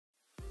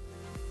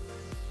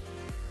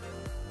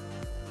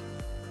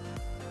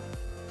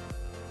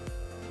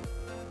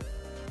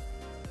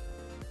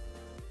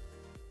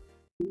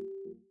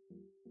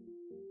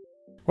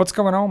What's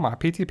going on, my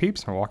PT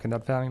peeps, my Walking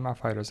Dead family, my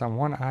fighters? I'm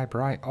One Eye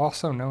Bright,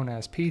 also known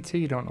as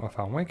PT. Don't know if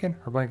I'm winking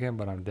or blinking,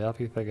 but I'm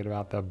definitely thinking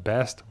about the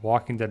best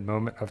Walking Dead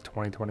moment of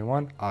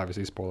 2021.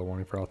 Obviously, spoiler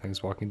warning for all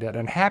things Walking Dead.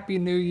 And Happy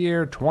New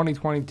Year!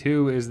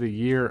 2022 is the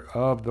year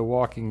of The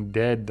Walking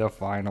Dead, the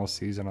final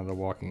season of The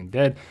Walking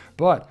Dead.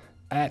 But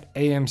at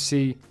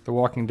AMC The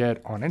Walking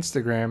Dead on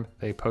Instagram,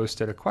 they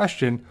posted a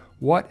question: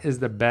 what is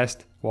the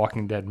best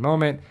Walking Dead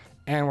moment?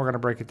 And we're going to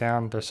break it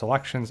down, their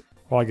selections.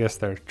 Well, I guess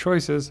their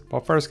choices.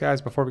 But first,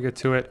 guys, before we get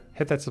to it,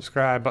 hit that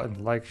subscribe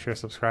button, like, share,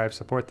 subscribe,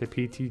 support the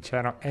PT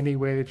channel any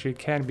way that you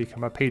can.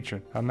 Become a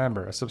patron, a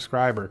member, a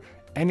subscriber.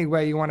 Any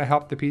way you want to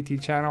help the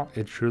PT channel,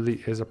 it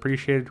truly is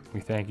appreciated. We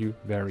thank you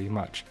very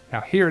much.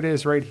 Now, here it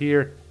is right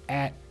here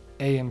at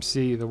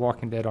AMC The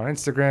Walking Dead on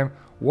Instagram.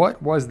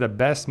 What was the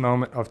best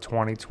moment of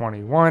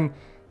 2021?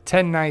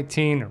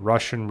 10:19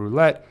 Russian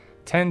Roulette.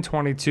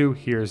 10:22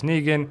 Here's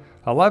Negan.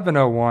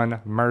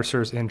 11:01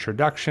 Mercer's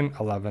Introduction.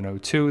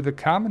 11:02 The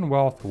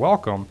Commonwealth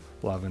Welcome.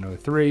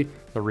 11:03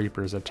 The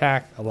Reapers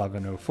Attack.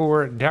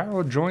 11:04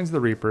 Daryl joins the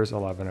Reapers.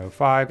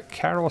 11:05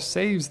 Carol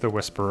saves the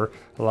Whisperer.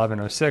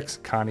 11:06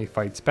 Connie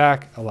fights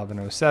back.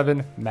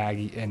 11:07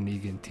 Maggie and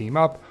Negan team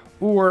up.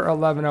 Or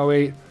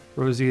 11:08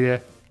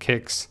 Rosita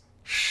kicks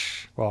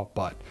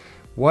butt.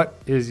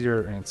 What is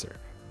your answer?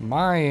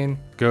 Mine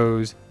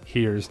goes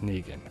Here's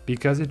Negan,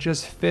 because it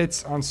just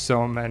fits on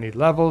so many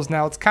levels.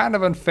 Now, it's kind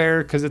of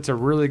unfair because it's a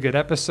really good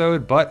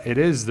episode, but it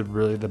is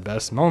really the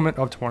best moment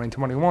of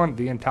 2021.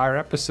 The entire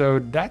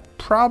episode, that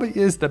probably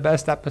is the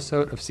best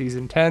episode of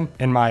season 10,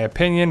 in my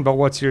opinion. But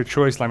what's your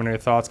choice? Let me know your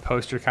thoughts.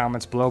 Post your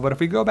comments below. But if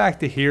we go back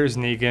to Here's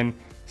Negan,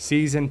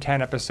 season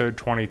 10, episode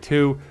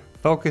 22,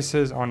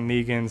 focuses on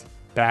Negan's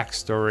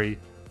backstory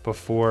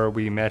before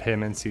we met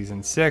him in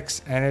season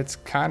 6, and it's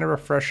kind of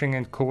refreshing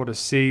and cool to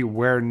see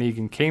where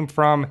Negan came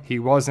from. He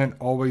wasn't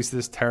always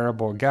this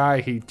terrible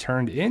guy. He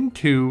turned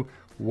into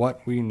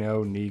what we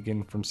know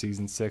Negan from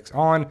season 6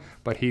 on,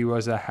 but he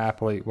was a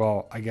happily,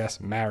 well, I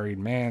guess, married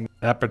man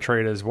that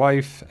betrayed his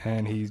wife,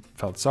 and he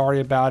felt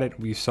sorry about it.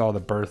 We saw the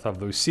birth of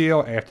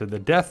Lucille after the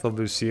death of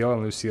Lucille,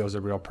 and Lucille's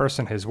a real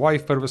person, his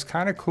wife, but it was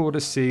kind of cool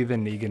to see the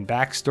Negan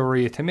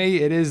backstory. To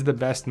me, it is the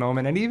best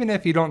moment, and even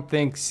if you don't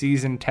think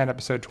season 10,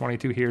 episode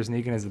 22, Here's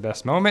Negan is the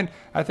best moment,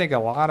 I think a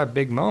lot of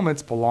big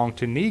moments belong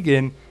to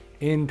Negan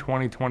in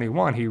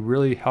 2021. He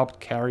really helped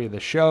carry the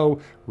show,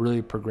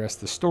 really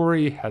progressed the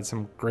story, had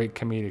some great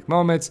comedic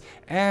moments,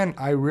 and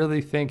I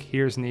really think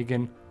Here's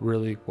Negan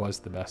really was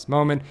the best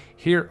moment.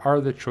 Here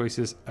are the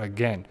choices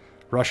again.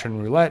 Russian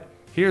Roulette,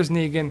 Here's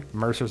Negan,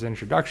 Mercer's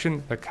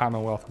Introduction, The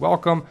Commonwealth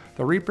Welcome,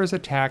 The Reapers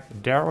Attack,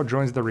 Daryl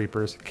joins the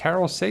Reapers,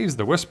 Carol saves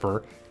the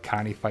Whisperer,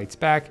 Connie fights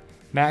back,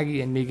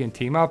 Maggie and Negan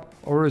team up,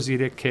 or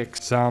Rosita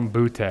kicks some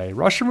booty.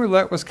 Russian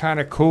Roulette was kind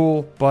of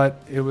cool,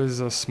 but it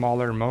was a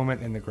smaller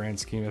moment in the grand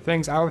scheme of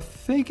things. I would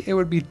think it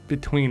would be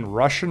between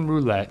Russian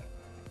Roulette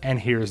and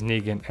Here's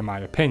Negan, in my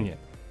opinion.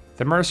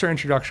 The Mercer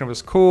Introduction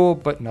was cool,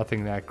 but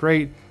nothing that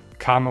great.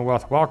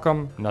 Commonwealth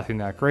Welcome, nothing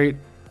that great.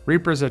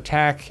 Reapers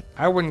Attack,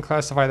 I wouldn't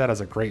classify that as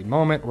a great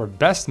moment or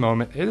best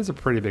moment. It is a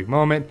pretty big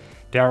moment.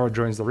 Daryl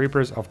joins the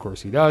Reapers, of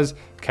course he does.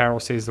 Carol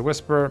saves the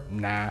Whisperer,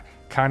 nah.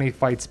 Connie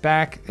fights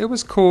back, it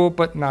was cool,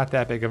 but not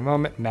that big of a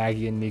moment.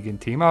 Maggie and Negan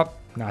team up,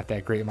 not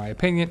that great in my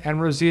opinion.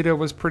 And Rosita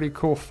was pretty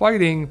cool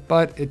fighting,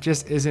 but it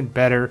just isn't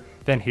better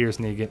than Here's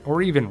Negan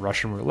or even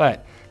Russian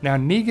Roulette. Now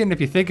Negan,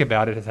 if you think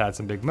about it, has had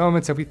some big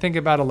moments. If we think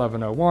about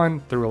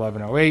 11:01 through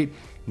 11:08,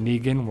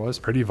 Negan was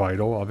pretty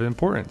vital of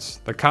importance.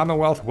 The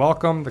Commonwealth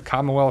Welcome, the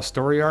Commonwealth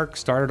story arc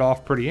started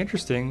off pretty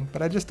interesting,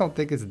 but I just don't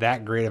think it's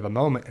that great of a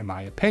moment in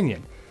my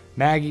opinion.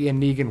 Maggie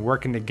and Negan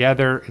working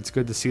together, it's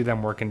good to see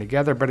them working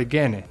together, but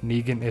again,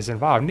 Negan is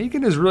involved.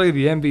 Negan is really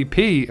the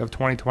MVP of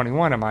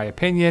 2021 in my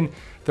opinion.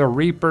 The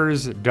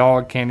Reapers,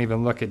 dog can't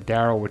even look at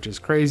Daryl, which is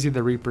crazy.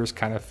 The Reapers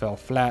kind of fell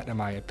flat in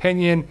my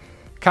opinion.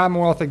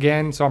 Commonwealth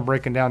again, so I'm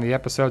breaking down the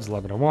episodes,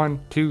 11:01,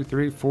 2,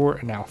 3, 4,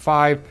 and now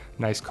 5.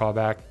 Nice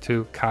callback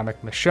to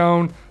Comic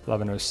Michonne.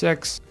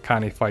 11:06,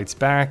 Connie fights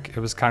back. It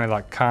was kind of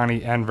like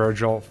Connie and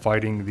Virgil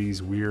fighting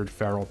these weird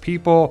feral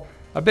people.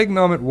 A big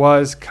moment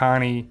was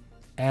Connie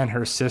and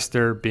her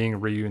sister being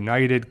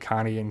reunited,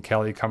 Connie and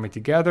Kelly coming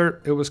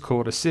together. It was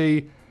cool to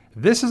see.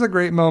 This is a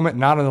great moment,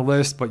 not on the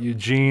list, but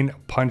Eugene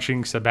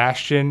punching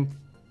Sebastian.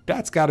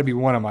 That's got to be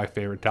one of my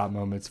favorite top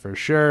moments for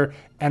sure.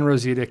 And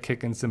Rosita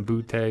kicking some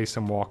booty,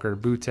 some Walker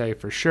booty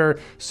for sure.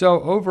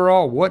 So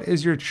overall, what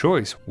is your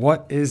choice?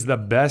 What is the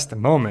best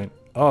moment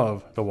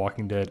of The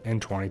Walking Dead in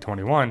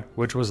 2021,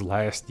 which was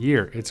last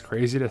year? It's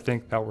crazy to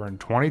think that we're in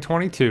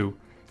 2022,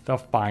 the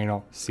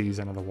final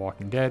season of The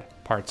Walking Dead.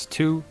 Parts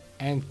 2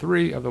 and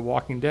 3 of The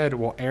Walking Dead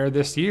will air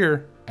this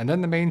year, and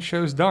then the main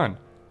show's done.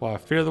 We'll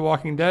have Fear the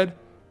Walking Dead,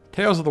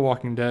 Tales of the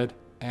Walking Dead,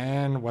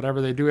 and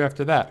whatever they do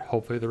after that.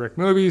 Hopefully the Rick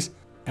movies.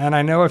 And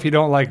I know if you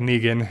don't like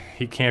Negan,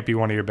 he can't be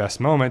one of your best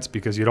moments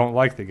because you don't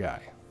like the guy.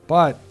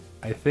 But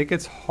I think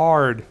it's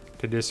hard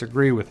to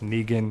disagree with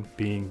Negan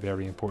being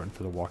very important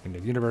for the Walking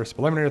Dead universe.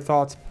 But let me know your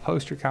thoughts,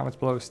 post your comments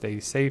below, stay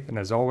safe, and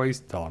as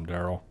always, tell him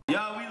Daryl.